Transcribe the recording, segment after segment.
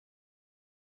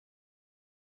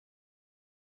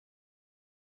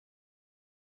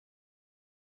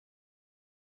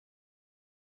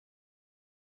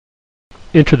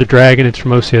enter the Dragon. It's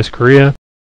from OCS Korea.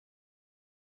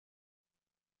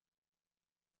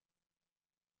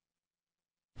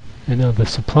 And now the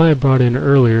supply I brought in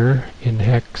earlier in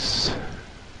hex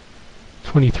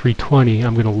 2320,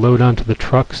 I'm going to load onto the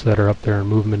trucks that are up there and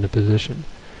move them into position.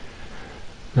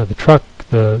 Now the truck,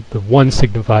 the 1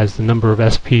 signifies the number of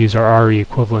SPs or RE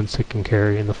equivalents it can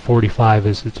carry, and the 45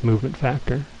 is its movement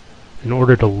factor. In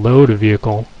order to load a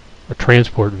vehicle, a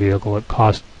transport vehicle, it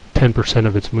costs 10%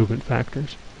 of its movement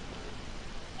factors.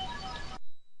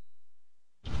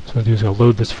 So I'm going to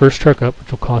load this first truck up,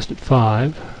 which will cost it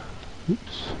 5.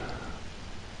 Oops.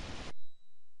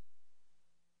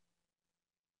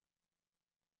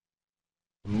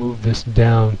 Move this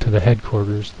down to the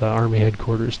headquarters, the Army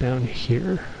headquarters down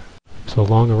here. So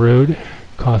along a road,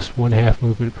 costs 1/2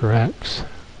 movement per hex.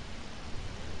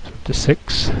 So up to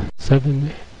 6,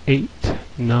 7, 8,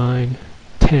 9,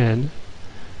 10.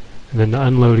 And then to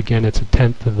unload again, it's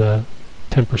 1/10 of the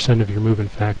 10% of your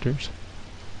movement factors.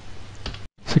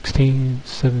 16,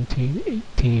 17,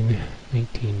 18,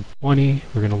 19, 20.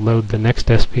 We're going to load the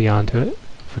next SP onto it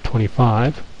for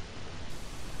 25.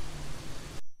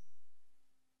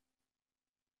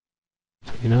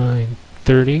 29,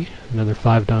 30, another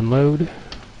 5 to unload,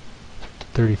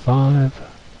 35,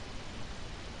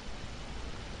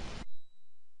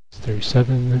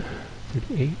 37,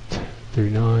 38,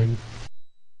 39. And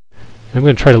I'm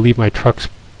going to try to leave my trucks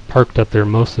parked up there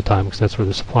most of the time because that's where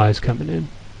the supply is coming in.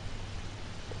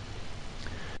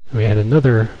 And we had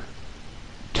another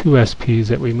 2 SPs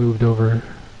that we moved over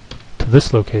to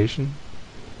this location,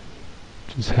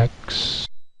 which is hex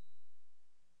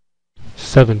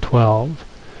 712.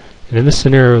 And in this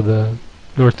scenario, the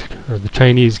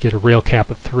Chinese get a rail cap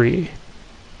of 3,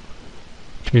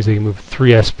 which means they can move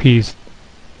 3 SPs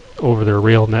over their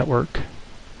rail network.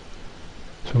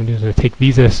 So what I'm going to take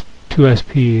these 2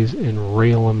 SPs and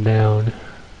rail them down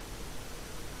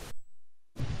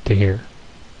to here.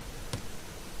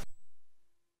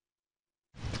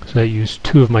 So I used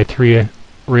 2 of my 3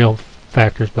 rail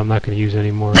factors, but I'm not going to use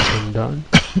any more until I'm done.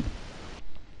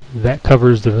 That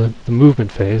covers the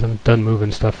movement phase. I'm done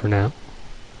moving stuff for now.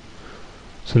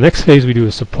 So the next phase we do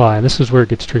is supply, and this is where it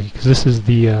gets tricky because this is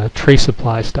the trace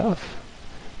supply stuff.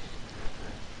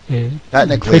 And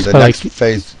technically, the next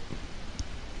phase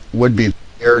would be the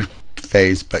air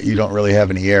phase, but you don't really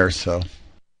have any air, so.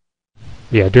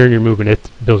 Yeah, during your movement,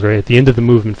 it builds right at the end of the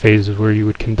movement phase is where you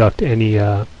would conduct any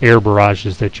air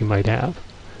barrages that you might have.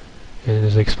 And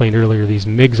as I explained earlier, these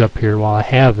MiGs up here, while I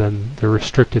have them, they're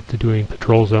restricted to doing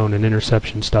patrol zone and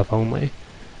interception stuff only.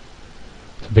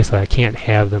 So basically I can't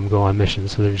have them go on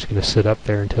missions, so they're just going to sit up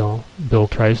there until Bill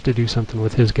tries to do something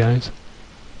with his guys.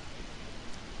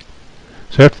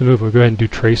 So after the move, we'll go ahead and do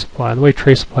trace supply. The way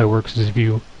trace supply works is if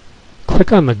you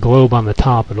click on the globe on the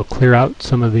top, it'll clear out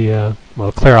some of the,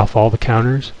 well, clear off all the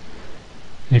counters.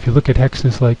 And if you look at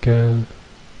hexes like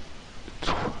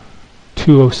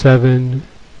 207,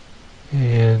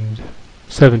 and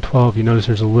 712, you notice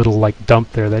there's a little like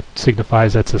dump there that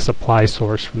signifies that's a supply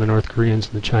source from the North Koreans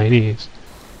and the Chinese.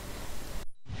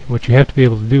 And what you have to be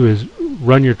able to do is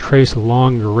run your trace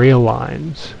along your rail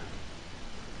lines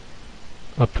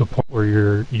up to a point where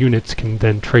your units can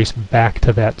then trace back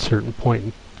to that certain point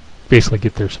and basically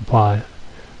get their supply.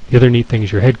 The other neat thing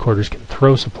is your headquarters can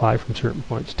throw supply from certain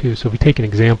points too. So if we take an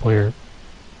example here,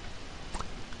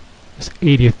 this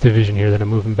 80th Division here that I'm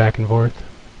moving back and forth,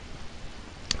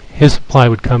 his supply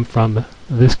would come from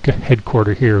this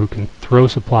headquarter here who can throw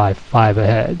supply 5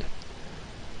 ahead.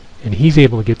 And he's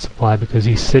able to get supply because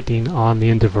he's sitting on the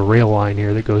end of a rail line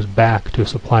here that goes back to a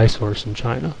supply source in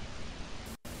China.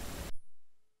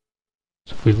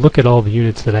 So if we look at all the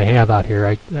units that I have out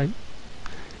here,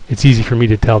 it's easy for me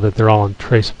to tell that they're all on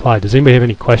trace supply. Does anybody have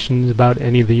any questions about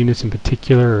any of the units in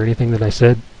particular or anything that I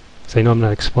said? Because I know I'm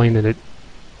not explaining it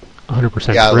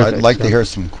 100%. Yeah, I'd like to hear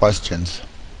some questions.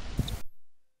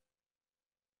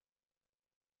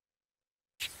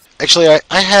 Actually,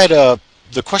 I had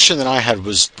the question that I had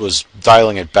was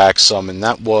dialing it back some, and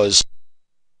that was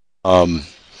the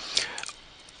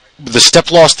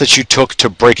step loss that you took to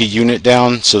break a unit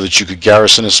down so that you could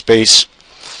garrison a space.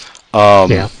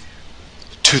 Yeah.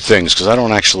 2 things, because I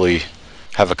don't actually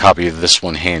have a copy of this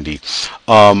one handy.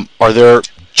 Are there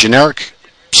generic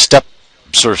step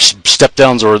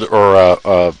downs or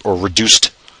reduced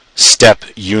step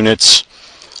units,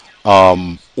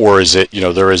 or is it,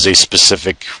 there is a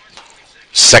specific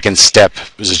second step?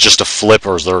 Is it just a flip,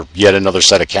 or is there yet another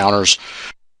set of counters?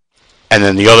 And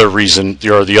then the other reason,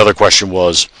 the other question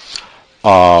was,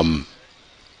 what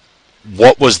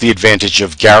was the advantage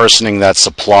of garrisoning that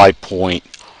supply point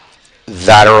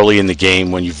that early in the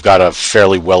game when you've got a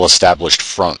fairly well-established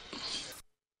front?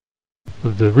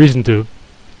 The reason to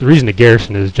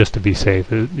garrison is just to be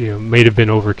safe. It, may have been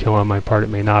overkill on my part. It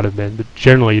may not have been, but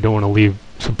generally you don't want to leave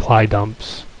supply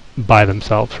dumps by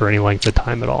themselves for any length of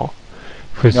time at all.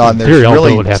 Because No, in and there's theory, all really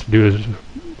Bill would have to do is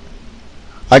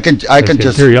I can in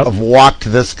just theory, have walked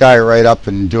this guy right up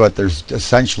and do it. There's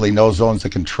essentially no zones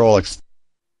of control.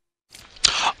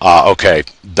 Okay,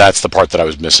 that's the part that I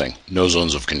was missing. No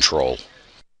zones of control.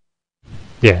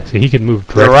 yeah. So he can move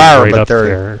There directly are, right but up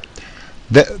there.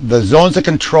 the zones of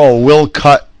control will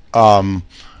cut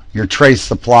your trace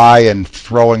supply and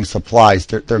throwing supplies.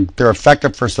 They're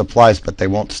effective for supplies, but they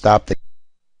won't stop the.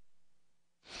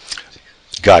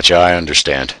 Gotcha, I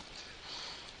understand.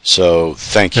 So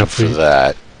thank you Now for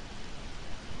that.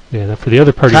 Yeah. Now for the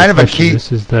other part Kind of of your a question, key-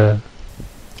 this is the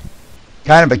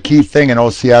Kind of a key thing in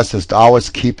OCS is to always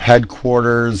keep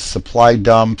headquarters, supply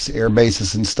dumps, air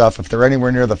bases, and stuff. If they're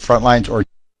anywhere near the front lines, or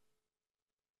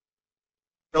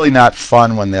really not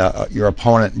fun when your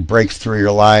opponent breaks through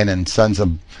your line and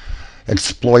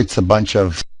exploits a bunch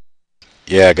of.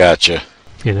 Yeah, gotcha.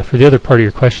 Now for the other part of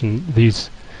your question,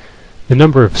 the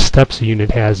number of steps a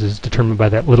unit has is determined by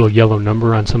that little yellow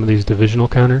number on some of these divisional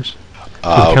counters. So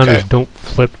the counters Okay. don't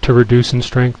flip to reduce in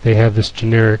strength. They have this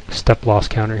generic step loss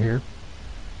counter here,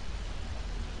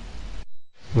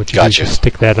 which you Gotcha. just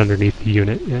stick that underneath the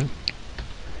unit. Yeah.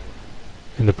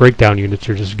 And the breakdown units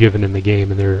are just given in the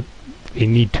game, and they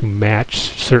need to match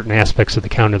certain aspects of the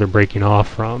counter they're breaking off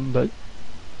from, but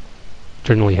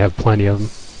generally have plenty of them.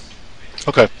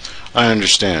 Okay, I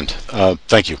understand.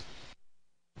 Thank you.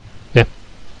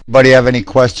 Anybody have any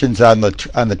questions on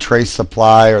the trace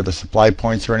supply or the supply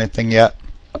points or anything yet?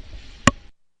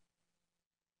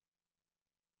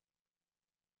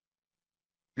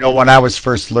 When I was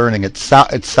first learning, it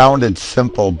sounded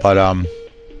simple, but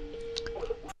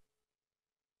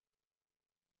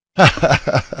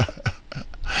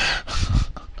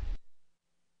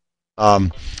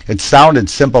it sounded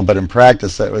simple, but in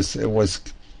practice, it was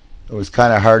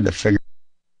kind of hard to figure.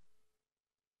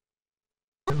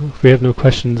 If we have no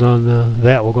questions on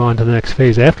that, we'll go on to the next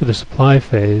phase. After the supply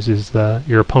phase is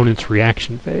your opponent's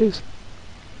reaction phase.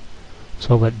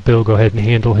 So I'll let Bill go ahead and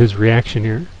handle his reaction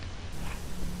here.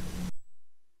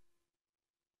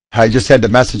 I just had to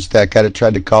message that guy that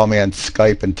tried to call me on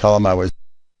Skype and tell him I was.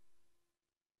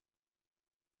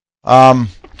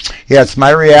 Yeah, it's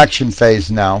my reaction phase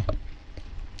now,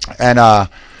 and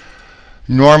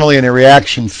normally in a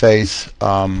reaction phase,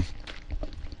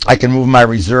 I can move my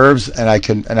reserves and I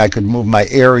could move my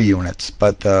air units,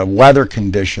 but the weather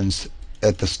conditions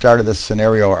at the start of this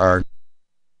scenario are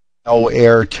no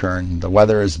air turn. The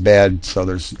weather is bad,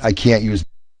 so I can't use.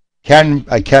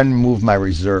 I can move my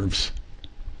reserves.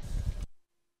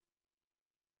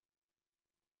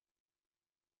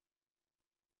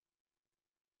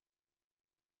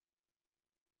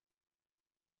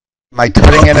 Am I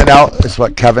cutting in and out? Is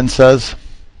what Kevin says.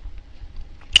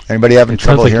 Anybody having It sounds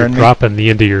trouble like you're hearing me? dropping the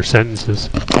end of your sentences.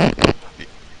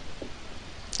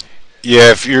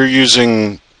 Yeah, if you're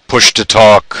using push to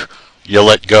talk, you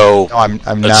let go No, I'm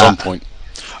at not. some point.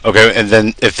 Okay, and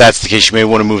then if that's the case, you may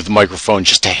want to move the microphone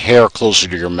just a hair closer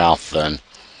to your mouth then.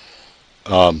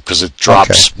 Because it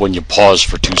drops when you pause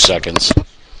for 2 seconds.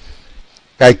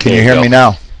 Hey, can There you you hear go. me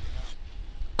now?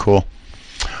 Cool.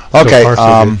 So Okay. far,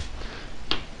 so good.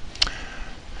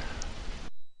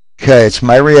 Okay, it's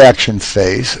my reaction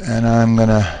phase, and I'm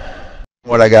gonna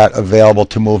what I got available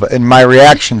to move. In my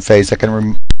reaction phase, I can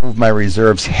remove my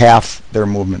reserves half their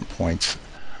movement points.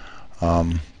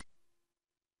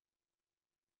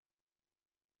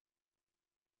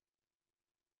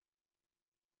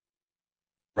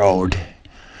 Road.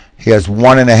 He has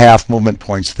 1.5 movement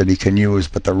points that he can use,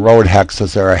 but the road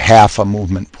hexes are a half a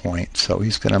movement point, so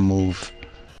he's gonna move.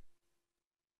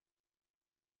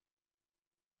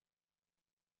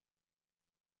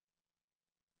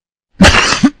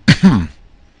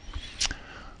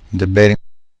 Debating.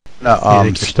 I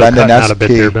think you're still Spend an cutting out a bit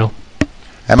SP. there, Bill.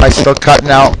 Am I still cutting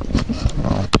out?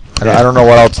 Oh, I don't know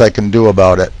what else I can do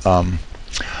about it. I'm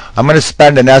going to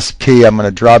spend an SP. I'm going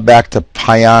to draw back to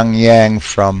Pyongyang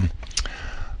from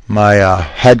my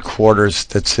headquarters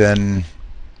that's in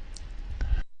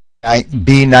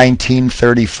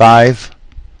B1935.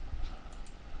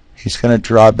 He's going to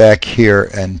draw back here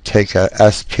and take a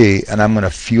SP, and I'm going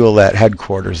to fuel that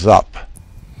headquarters up.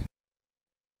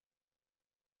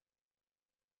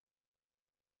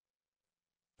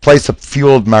 Place a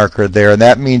fueled marker there, and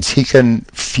that means he can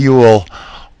fuel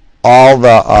all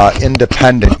the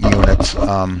independent units,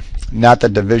 not the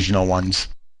divisional ones.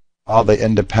 All the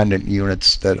independent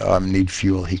units that need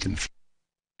fuel, he can.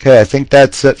 Okay, I think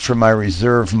that's it for my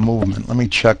reserve movement. Let me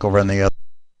check over on the other.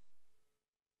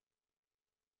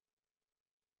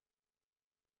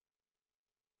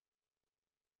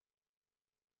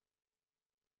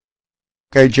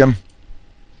 Okay, Jim.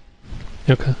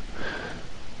 Okay.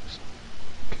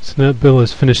 So now Bill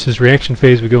has finished his reaction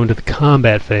phase. We go into the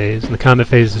combat phase, and the combat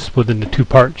phase is split into two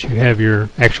parts. You have your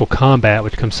actual combat,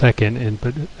 which comes second,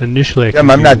 but initially I Jim,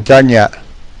 I'm not done yet.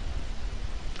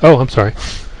 Oh, I'm sorry.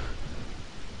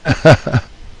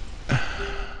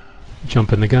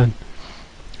 Jumping the gun.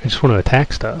 I just want to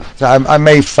attack stuff. So I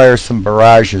may fire some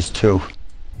barrages too.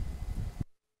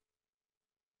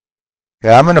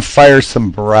 Yeah, I'm going to fire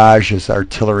some barrages,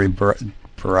 artillery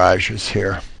barrages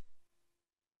here.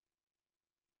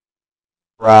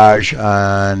 Barrage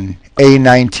on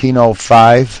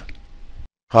A1905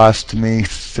 cost me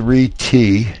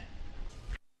 3T.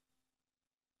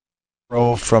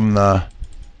 Roll from the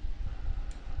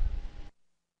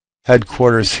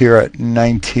headquarters here at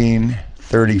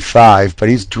 1935, but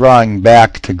he's drawing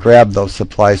back to grab those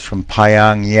supplies from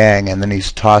Pyongyang, and then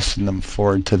he's tossing them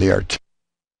forward to the artillery.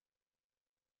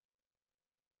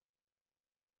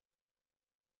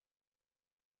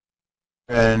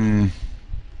 In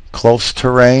close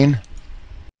terrain,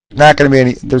 not going to be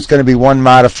any. There's going to be one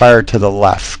modifier to the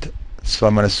left, so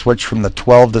I'm going to switch from the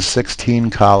 12 to 16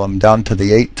 column down to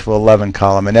the 8 to 11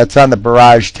 column, and that's on the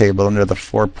barrage table under the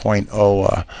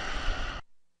 4.0.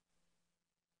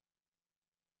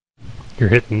 You're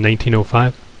hitting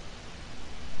 1905.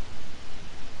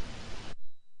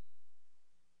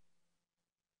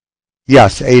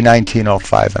 Yes,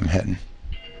 A1905 I'm hitting.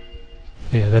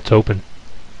 Yeah, that's open.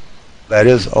 That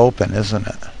is open, isn't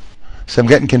it? So I'm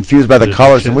getting confused by the There's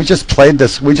colors. no And we just played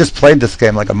this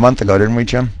game like a month ago, didn't we,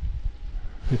 Jim?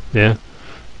 Yeah.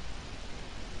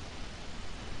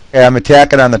 Okay, I'm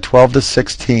attacking on the 12 to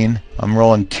 16. I'm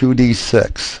rolling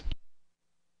 2d6.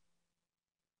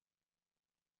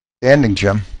 Standing,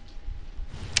 Jim.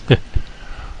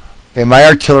 Okay, my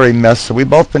artillery missed, so we've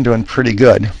both been doing pretty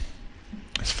good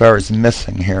as far as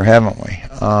missing here, haven't we?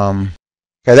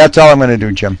 Okay, that's all I'm going to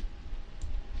do, Jim.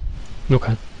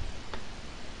 Okay.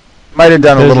 Might have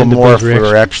done a Those little are the more if buzz we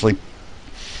were actually...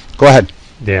 Go ahead.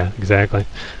 Yeah, exactly.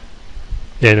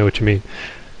 Yeah, I know what you mean.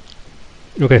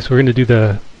 Okay, so we're going to do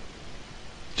the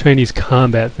Chinese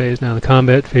combat phase. Now, the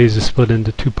combat phase is split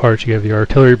into two parts. You have your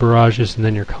artillery barrages and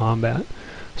then your combat.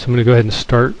 So I'm going to go ahead and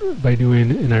start by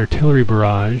doing an artillery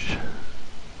barrage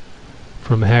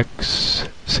from hex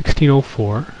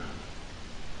 1604.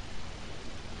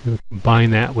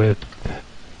 Combine that with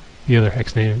the other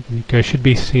hex name. You guys should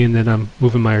be seeing that I'm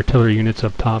moving my artillery units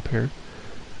up top here.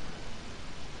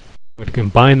 I'm going to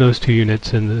combine those two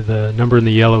units, and the number in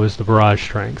the yellow is the barrage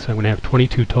strength. So I'm going to have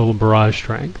 22 total barrage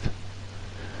strength.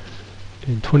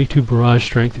 And 22 barrage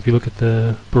strength, if you look at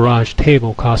the barrage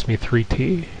table, cost me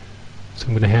 3T. So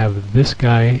I'm going to have this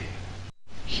guy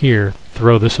here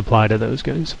throw the supply to those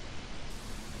guys.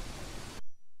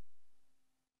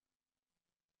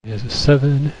 He has a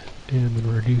 7, and I'm going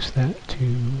to reduce that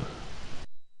to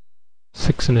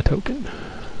 6 and a token.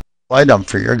 Supply dump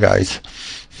for your guys.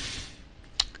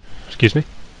 Excuse me?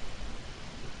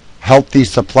 Healthy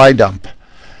supply dump.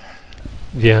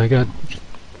 Yeah, I got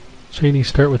Chinese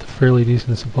start with a fairly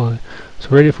decent supply. So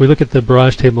right, if we look at the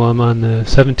barrage table, I'm on the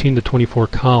 17 to 24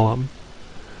 column.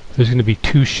 There's going to be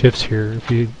two shifts here.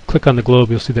 If you click on the globe,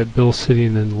 you'll see that Bill's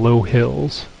sitting in low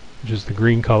hills, which is the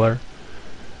green color.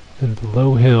 And the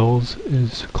low hills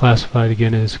is classified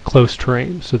again as close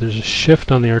terrain. So there's a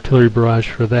shift on the artillery barrage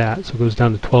for that. So it goes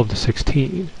down to 12 to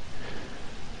 16.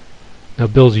 Now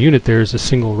Bill's unit there is a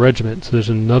single regiment, so there's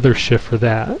another shift for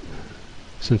that,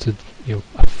 since it's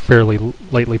a fairly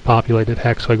lightly populated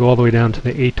hex. So I go all the way down to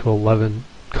the 8 to 11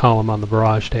 column on the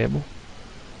barrage table.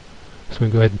 So we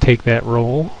can go ahead and take that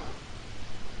roll.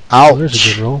 Ouch. Oh, there's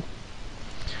a good roll.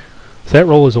 So that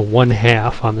roll is a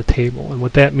 1/2 on the table, and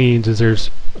what that means is there's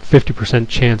a 50%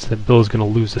 chance that Bill's going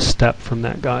to lose a step from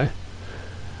that guy.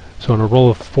 So on a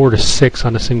roll of 4 to 6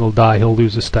 on a single die, he'll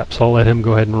lose a step. So I'll let him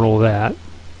go ahead and roll that.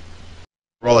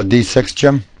 Roll a d6,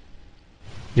 Jim?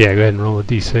 Yeah, go ahead and roll a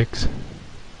d6.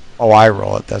 Oh, I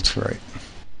roll it. That's right.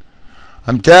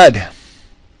 I'm dead.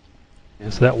 Yeah,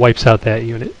 so that wipes out that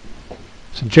unit.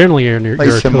 So generally your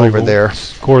Place him artillery over will there.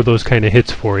 score those kind of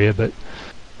hits for you, but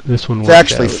this one It's worked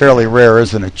actually out. fairly rare,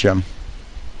 isn't it, Jim?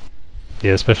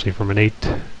 Yeah, especially from an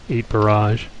 8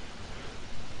 barrage.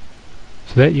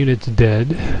 So that unit's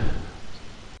dead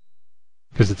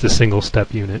because it's a single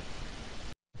step unit.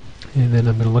 And then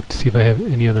I'm going to look to see if I have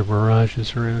any other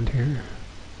barrages around here.